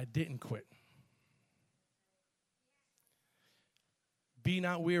 But I didn't quit. Be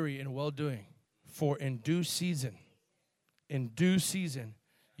not weary in well-doing, for in due season,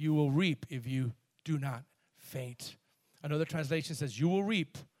 you will reap if you do not faint. Another translation says, you will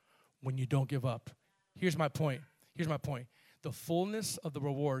reap when you don't give up. Here's my point. The fullness of the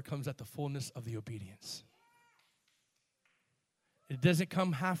reward comes at the fullness of the obedience. It doesn't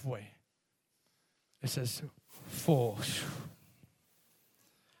come halfway. It says full.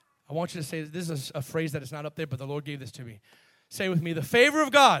 I want you to say, this is a phrase that is not up there, but the Lord gave this to me. Say with me, the favor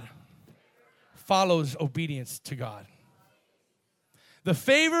of God follows obedience to God. The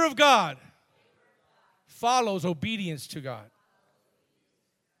favor of God follows obedience to God.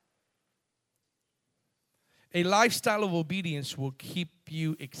 A lifestyle of obedience will keep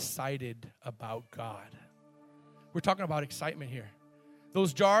you excited about God. We're talking about excitement here.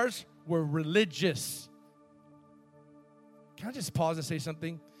 Those jars were religious. Can I just pause and say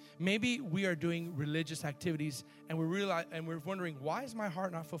something? Maybe we are doing religious activities and we're wondering, why is my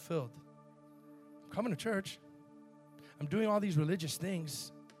heart not fulfilled? I'm coming to church. I'm doing all these religious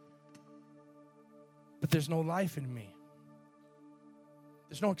things, but there's no life in me.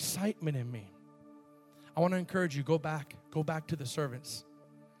 There's no excitement in me. I want to encourage you, go back to the servants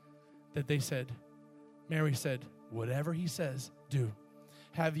that they said, Mary said, whatever he says, do.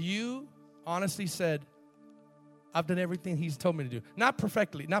 Have you honestly said, I've done everything he's told me to do? Not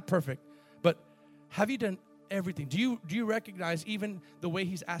perfectly, not perfect, but have you done everything? Do you recognize even the way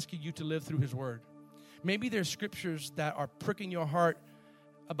he's asking you to live through his word? Maybe there's scriptures that are pricking your heart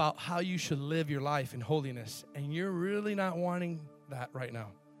about how you should live your life in holiness, and you're really not wanting that right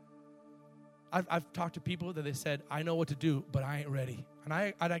now. I've talked to people that they said, I know what to do, but I ain't ready. And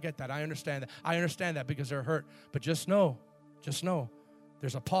I get that. I understand that. I understand that because they're hurt. But just know,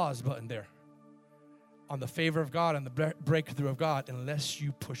 there's a pause button there on the favor of God and the breakthrough of God unless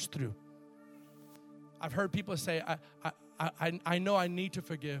you push through. I've heard people say, I know I need to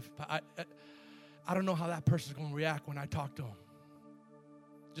forgive, but I don't know how that person's going to react when I talk to them.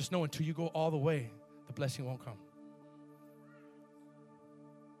 Just know until you go all the way, the blessing won't come.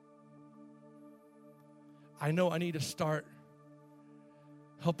 I know I need to start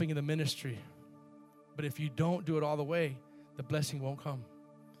helping in the ministry, but if you don't do it all the way, the blessing won't come.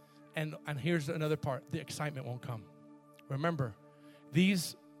 And here's another part, the excitement won't come. Remember,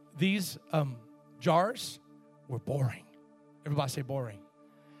 these jars were boring. Everybody say boring.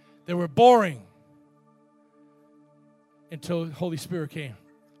 They were boring until Holy Spirit came,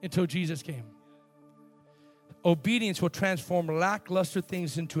 until Jesus came. Obedience will transform lackluster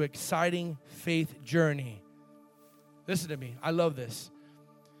things into exciting faith journey. Listen to me. I love this.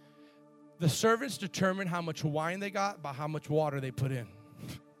 The servants determined how much wine they got by how much water they put in.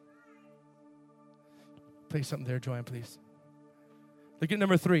 Play something there, Joanne, please. Look at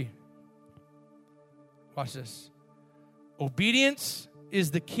number 3. Watch this. Obedience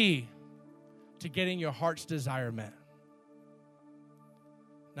is the key to getting your heart's desire met.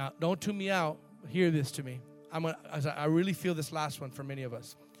 Now, don't tune me out. Hear this to me. I really feel this last one for many of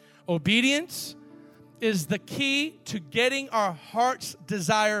us. Obedience is the key to getting our heart's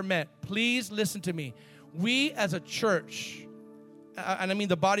desire met. Please listen to me. We as a church, and I mean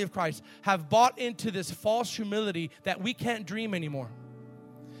the body of Christ, have bought into this false humility that we can't dream anymore.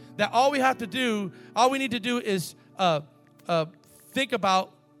 That all we need to do is think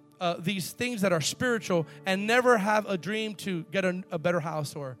about these things that are spiritual and never have a dream to get a better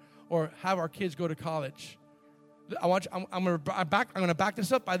house or have our kids go to college. I'm going to back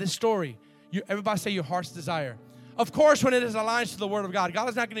this up by this story. Everybody say your heart's desire. Of course, when it is aligned to the word of God, God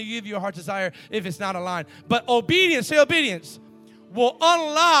is not going to give you a heart's desire if it's not aligned. But obedience, say obedience, will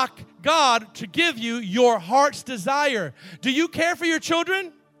unlock God to give you your heart's desire. Do you care for your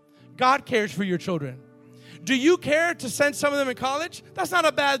children? God cares for your children. Do you care to send some of them in college? That's not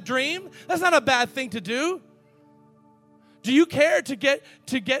a bad dream. That's not a bad thing to do. Do you care to get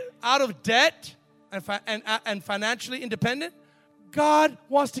out of debt and financially independent? God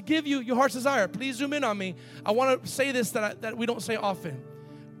wants to give you your heart's desire. Please zoom in on me. I want to say this that we don't say often.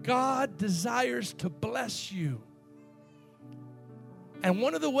 God desires to bless you. And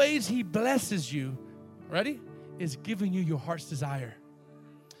one of the ways he blesses you, ready, is giving you your heart's desire.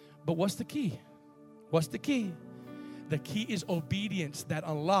 But what's the key? What's the key? The key is obedience that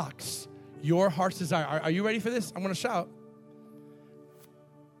unlocks your heart's desire. Are you ready for this? I'm going to shout.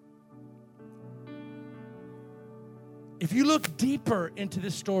 If you look deeper into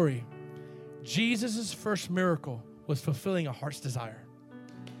this story, Jesus' first miracle was fulfilling a heart's desire.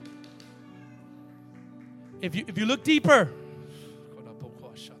 If you look deeper,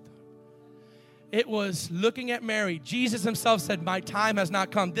 it was looking at Mary. Jesus himself said, my time has not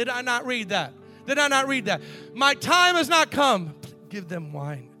come. Did I not read that? Did I not read that? My time has not come. Give them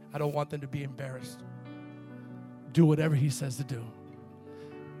wine. I don't want them to be embarrassed. Do whatever he says to do.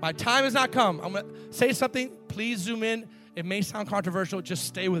 My time has not come. I'm going to say something. Please zoom in. It may sound controversial. Just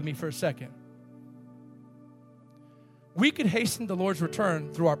stay with me for a second. We could hasten the Lord's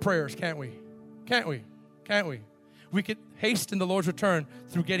return through our prayers, can't we? Can't we? Can't we? We could hasten the Lord's return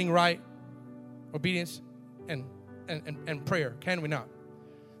through getting right, obedience, and prayer, can we not?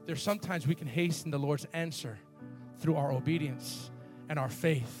 There's sometimes we can hasten the Lord's answer through our obedience and our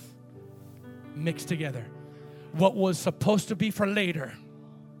faith mixed together. What was supposed to be for later,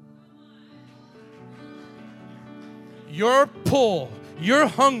 your pull, your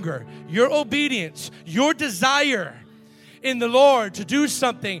hunger, your obedience, your desire in the Lord to do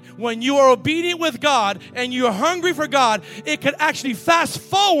something, when you are obedient with God and you're hungry for God, it could actually fast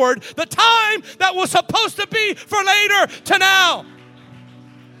forward the time that was supposed to be for later to now.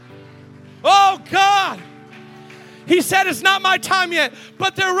 Oh God. He said, it's not my time yet,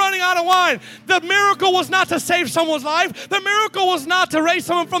 but they're running out of wine. The miracle was not to save someone's life. The miracle was not to raise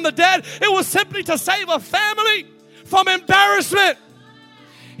someone from the dead. It was simply to save a family from embarrassment.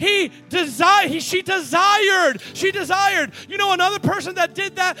 She desired. You know, another person that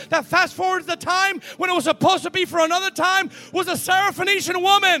did that fast forwards the time when it was supposed to be for another time, was a Syrophoenician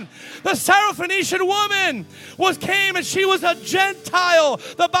woman. The Syrophoenician woman came and she was a Gentile.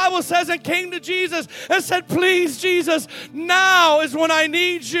 The Bible says, and came to Jesus and said, please, Jesus, now is when I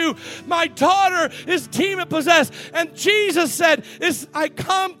need you. My daughter is demon possessed. And Jesus said, I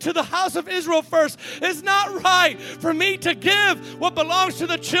come to the house of Israel first. It's not right for me to give what belongs to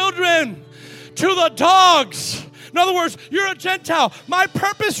the children to the dogs. In other words, you're a Gentile. My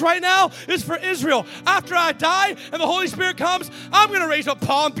purpose right now is for Israel. After I die and the Holy Spirit comes, I'm going to raise up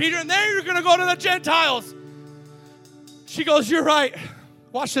Paul and Peter, and then you're going to go to the Gentiles. She goes, you're right.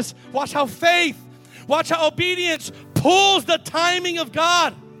 Watch this. Watch how faith, watch how obedience pulls the timing of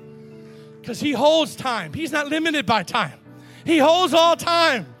God. Because He holds time. He's not limited by time. He holds all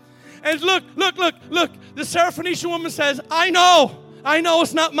time. And look. The Syrophoenician woman says, I know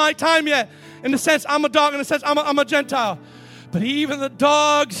it's not my time yet. In the sense, I'm a dog. In the sense, I'm a Gentile. But even the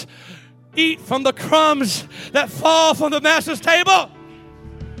dogs eat from the crumbs that fall from the master's table.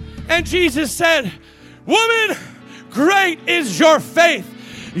 And Jesus said, woman, great is your faith.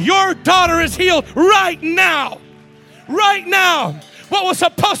 Your daughter is healed right now. Right now. What was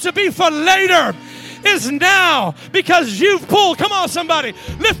supposed to be for later is now, because you've pulled. Come on, somebody.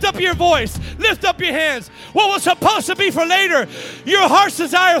 Lift up your voice. Lift up your hands. What was supposed to be for later, your heart's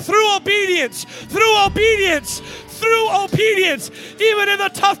desire through obedience, even in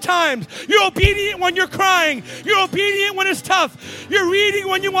the tough times. You're obedient when you're crying. You're obedient when it's tough. You're reading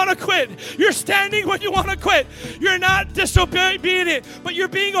when you want to quit. You're standing when you want to quit. You're not disobedient, but you're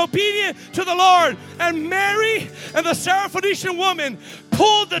being obedient to the Lord. And Mary and the Syrophoenician woman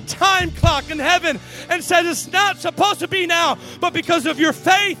pulled the time clock in heaven and said, it's not supposed to be now, but because of your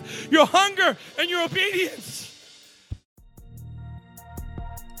faith, your hunger, and your obedience.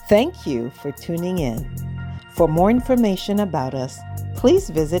 Thank you for tuning in. For more information about us, please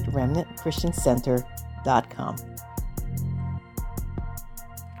visit remnantchristiancenter.com.